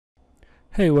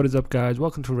Hey, what is up guys?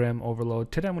 Welcome to RAM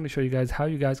Overload. Today I'm going to show you guys how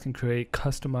you guys can create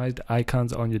customized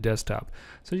icons on your desktop.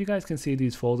 So you guys can see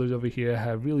these folders over here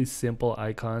have really simple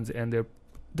icons and they're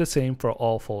the same for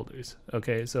all folders.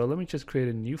 Okay, so let me just create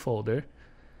a new folder,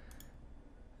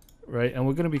 right? And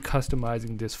we're going to be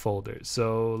customizing this folder.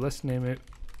 So let's name it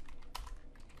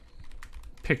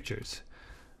pictures.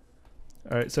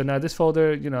 All right, so now this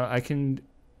folder,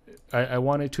 I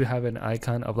want it to have an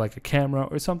icon of like a camera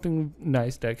or something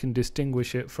nice that can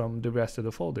distinguish it from the rest of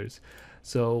the folders.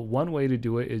 So one way to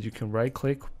do it is you can right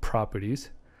click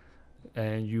properties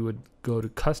and you would go to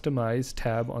customize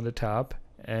tab on the top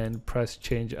and press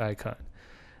change icon.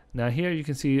 Now here you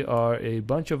can see are a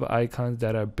bunch of icons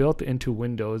that are built into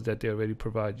Windows that they already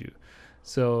provide you.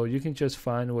 So you can just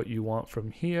find what you want from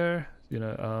here.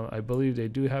 I believe they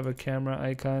do have a camera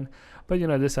icon, but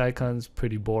this icon's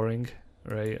pretty boring.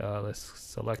 Right, let's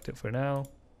select it for now.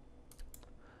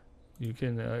 You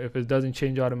can if it doesn't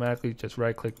change automatically, just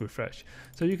right click refresh.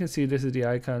 So you can see this is the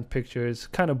icon. Pictures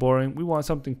kind of boring. We want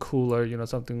something cooler,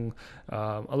 something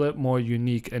a little more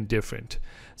unique and different.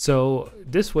 So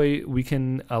this way we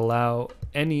can allow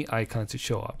any icon to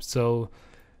show up. So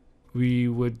we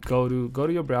would go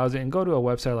to your browser and go to a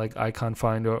website like Icon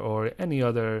Finder or any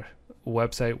other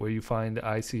website where you find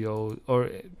ICO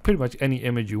or pretty much any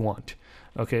image you want.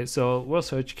 Okay, so we'll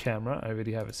search camera. I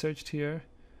already have it searched here,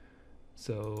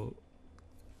 so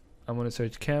I'm going to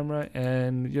search camera,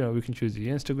 and we can choose the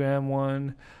Instagram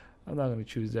one. I'm not going to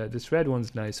choose that. This red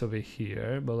one's nice over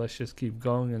here, but let's just keep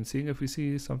going and seeing if we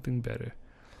see something better.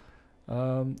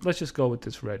 Let's just go with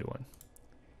this red one.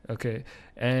 Okay,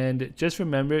 and just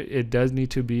remember it does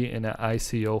need to be in an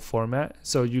ICO format.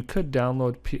 So you could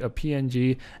download a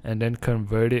PNG and then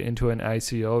convert it into an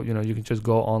ICO. You can just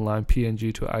go online,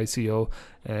 PNG to ICO,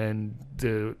 and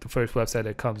the first website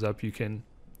that comes up, you can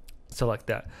select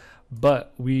that.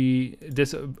 But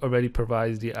this already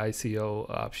provides the ICO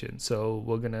option. So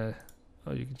we're gonna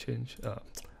you can change. All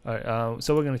right,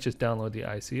 so we're gonna just download the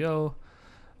ICO.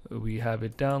 We have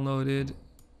it downloaded,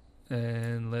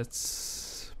 and let's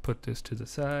put this to the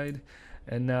side,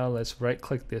 and now let's right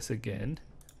click this again,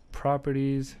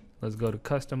 properties, let's go to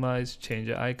customize, change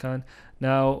the icon.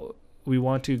 Now we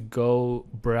want to go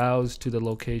browse to the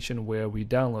location where we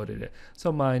downloaded it.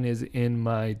 So mine is in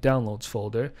my downloads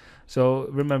folder. So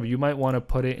remember, you might want to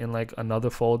put it in like another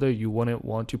folder. You wouldn't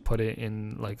want to put it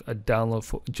in like a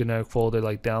generic folder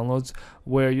like downloads,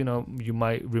 where you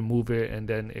might remove it and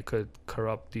then it could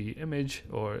corrupt the image,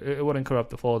 or it wouldn't corrupt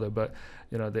the folder, but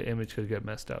the image could get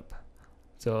messed up.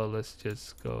 So let's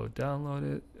just go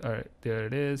download it. All right, there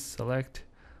it is. Select,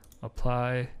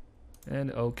 apply,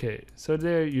 and okay. So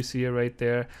there you see it right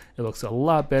there. It looks a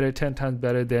lot better, 10 times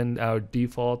better than our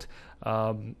default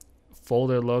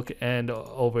folder look and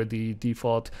over the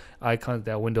default icons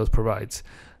that Windows provides.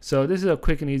 So this is a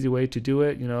quick and easy way to do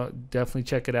it. Definitely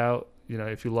check it out.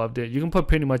 If you loved it, you can put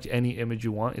pretty much any image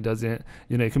you want. It doesn't,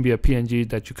 it can be a PNG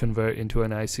that you convert into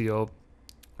an ICO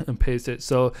and paste it.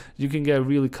 So you can get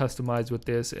really customized with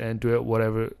this and do it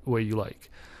whatever way you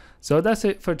like. So that's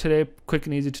it for today. Quick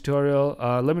and easy tutorial.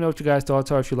 Let me know what you guys'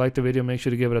 thoughts are. If you liked the video, make sure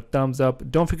to give it a thumbs up.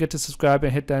 Don't forget to subscribe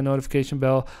and hit that notification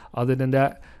bell. Other than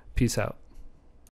that, peace out.